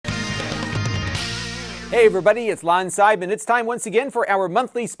Hey everybody, it's Lon.TV, and it's time once again for our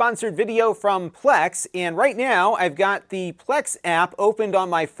monthly sponsored video from Plex. And right now I've got the Plex app opened on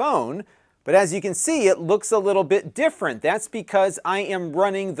my phone, but as you can see it looks a little bit different. That's because I am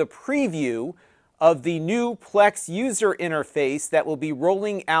running the preview of the new Plex user interface that will be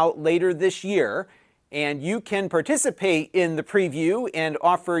rolling out later this year. And you can participate in the preview and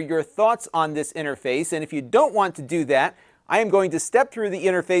offer your thoughts on this interface. And if you don't want to do that, I am going to step through the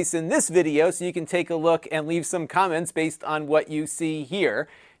interface in this video so you can take a look and leave some comments based on what you see here.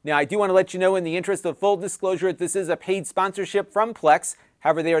 Now, I do want to let you know, in the interest of full disclosure, this is a paid sponsorship from Plex.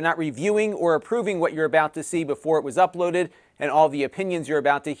 However, they are not reviewing or approving what you're about to see before it was uploaded, and all the opinions you're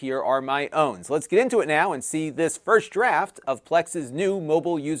about to hear are my own. So let's get into it now and see this first draft of Plex's new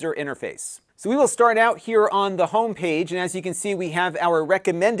mobile user interface. So we will start out here on the home page, and as you can see, we have our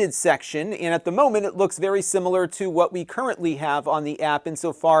recommended section, and at the moment it looks very similar to what we currently have on the app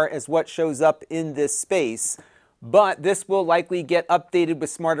insofar as what shows up in this space, but this will likely get updated with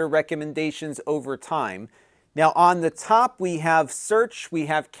smarter recommendations over time. Now on the top we have search, we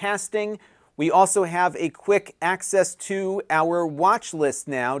have casting, we also have a quick access to our watch list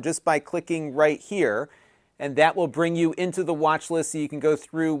now just by clicking right here. And that will bring you into the watch list so you can go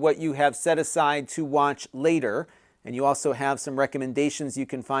through what you have set aside to watch later. And you also have some recommendations you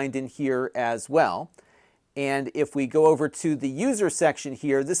can find in here as well. And if we go over to the user section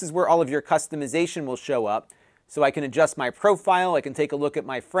here, this is where all of your customization will show up. So I can adjust my profile, I can take a look at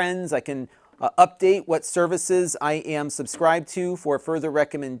my friends, I can update what services I am subscribed to for further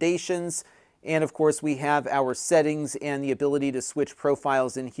recommendations. And of course we have our settings and the ability to switch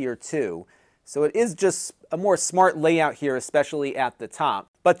profiles in here too. So it is just a more smart layout here, especially at the top.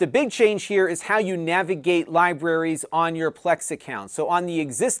 But the big change here is how you navigate libraries on your Plex account. So on the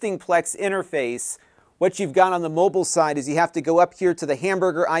existing Plex interface, what you've got on the mobile side is you have to go up here to the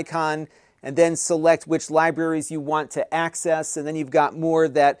hamburger icon and then select which libraries you want to access. And then you've got more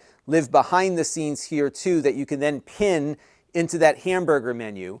that live behind the scenes here too that you can then pin into that hamburger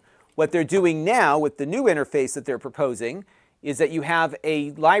menu. What they're doing now with the new interface that they're proposing is that you have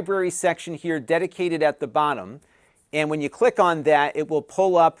a library section here dedicated at the bottom, and when you click on that it will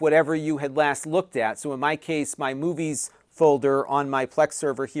pull up whatever you had last looked at. So in my case, my movies folder on my Plex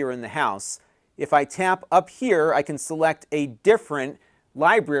server here in the house. If I tap up here, I can select a different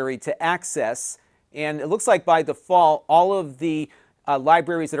library to access, and it looks like by default all of the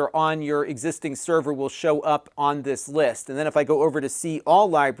libraries that are on your existing server will show up on this list. And then if I go over to see all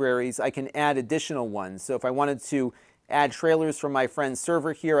libraries, I can add additional ones. So if I wanted to add trailers from my friend's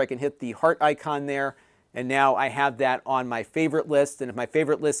server here, I can hit the heart icon there, and now I have that on my favorite list. And if my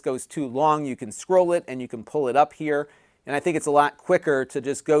favorite list goes too long, you can scroll it and you can pull it up here. And I think it's a lot quicker to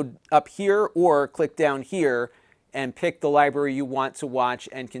just go up here or click down here and pick the library you want to watch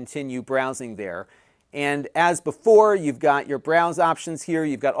and continue browsing there. And as before, you've got your browse options here.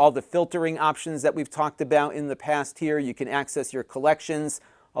 You've got all the filtering options that we've talked about in the past here. You can access your collections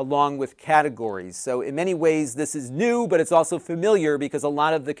along with categories. So in many ways this is new, but it's also familiar because a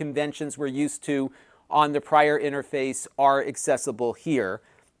lot of the conventions we're used to on the prior interface are accessible here.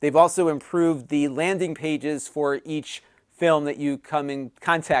 They've also improved the landing pages for each film that you come in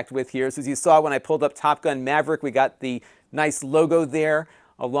contact with here. So as you saw when I pulled up Top Gun Maverick, we got the nice logo there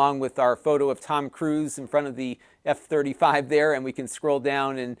along with our photo of Tom Cruise in front of the F-35 there, and we can scroll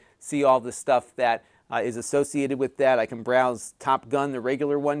down and see all the stuff that is associated with that. I can browse Top Gun, the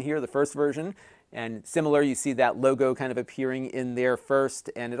regular one here, the first version, and similar, you see that logo kind of appearing in there first,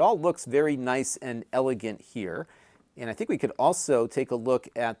 and it all looks very nice and elegant here. And I think we could also take a look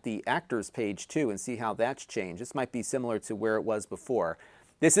at the actors page too and see how that's changed. This might be similar to where it was before.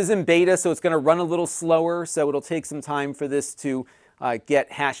 This is in beta, so it's going to run a little slower, so it'll take some time for this to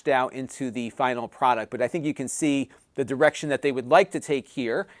get hashed out into the final product. But I think you can see the direction that they would like to take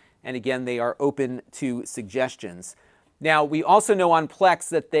here. And again, they are open to suggestions. Now, we also know on Plex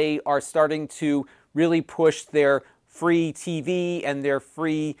that they are starting to really push their free TV and their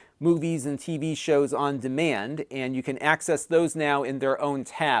free movies and TV shows on demand, and you can access those now in their own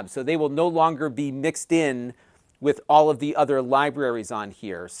tab. So they will no longer be mixed in with all of the other libraries on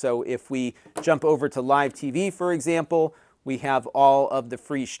here. So if we jump over to Live TV, for example, we have all of the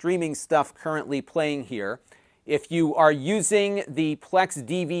free streaming stuff currently playing here. If you are using the Plex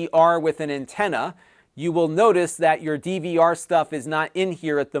DVR with an antenna, you will notice that your DVR stuff is not in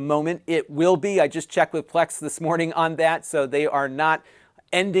here at the moment. It will be. I just checked with Plex this morning on that, so they are not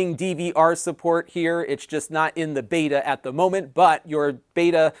ending DVR support here. It's just not in the beta at the moment, but your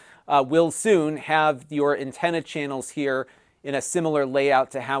beta will soon have your antenna channels here in a similar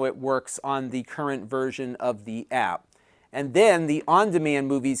layout to how it works on the current version of the app. and then the on-demand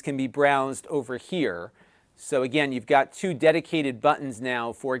movies can be browsed over here. So again, you've got two dedicated buttons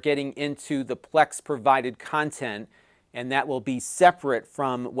now for getting into the Plex provided content, and that will be separate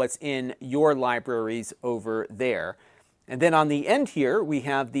from what's in your libraries over there. And then on the end here, we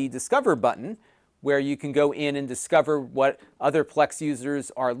have the Discover button, where you can go in and discover what other Plex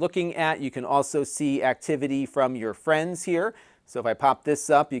users are looking at. You can also see activity from your friends here. So if I pop this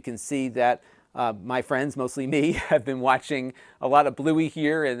up, you can see that my friends, mostly me, have been watching a lot of Bluey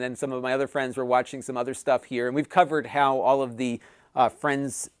here, and then some of my other friends were watching some other stuff here. And we've covered how all of the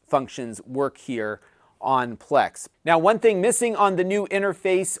friends functions work here on Plex. Now, one thing missing on the new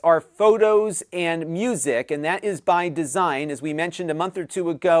interface are photos and music, and that is by design. As we mentioned a month or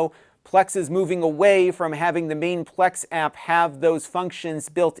two ago, Plex is moving away from having the main Plex app have those functions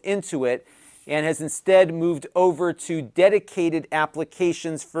built into it, and has instead moved over to dedicated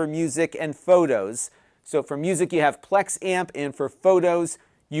applications for music and photos. So for music, you have Plex Amp, and for photos,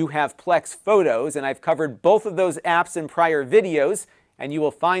 you have Plex Photos. And I've covered both of those apps in prior videos, and you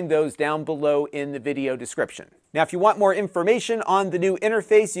will find those down below in the video description. Now, if you want more information on the new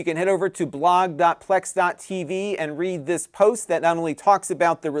interface, you can head over to blog.plex.tv and read this post that not only talks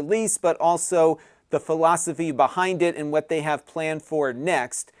about the release, but also the philosophy behind it and what they have planned for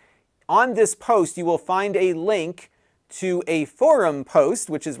next. On this post, you will find a link to a forum post,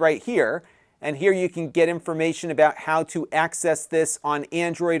 which is right here. And here you can get information about how to access this on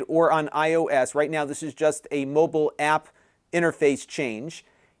Android or on iOS. Right now, this is just a mobile app interface change.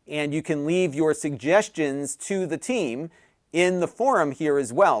 And you can leave your suggestions to the team in the forum here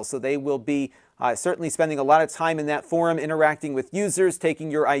as well. So they will be certainly spending a lot of time in that forum, interacting with users, taking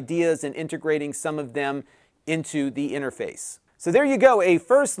your ideas and integrating some of them into the interface. So there you go, a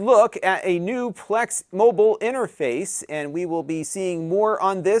first look at a new Plex mobile interface, and we will be seeing more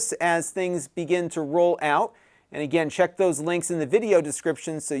on this as things begin to roll out. And again, check those links in the video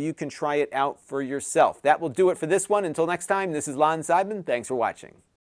description so you can try it out for yourself. That will do it for this one. Until next time, this is Lon.TV. Thanks for watching.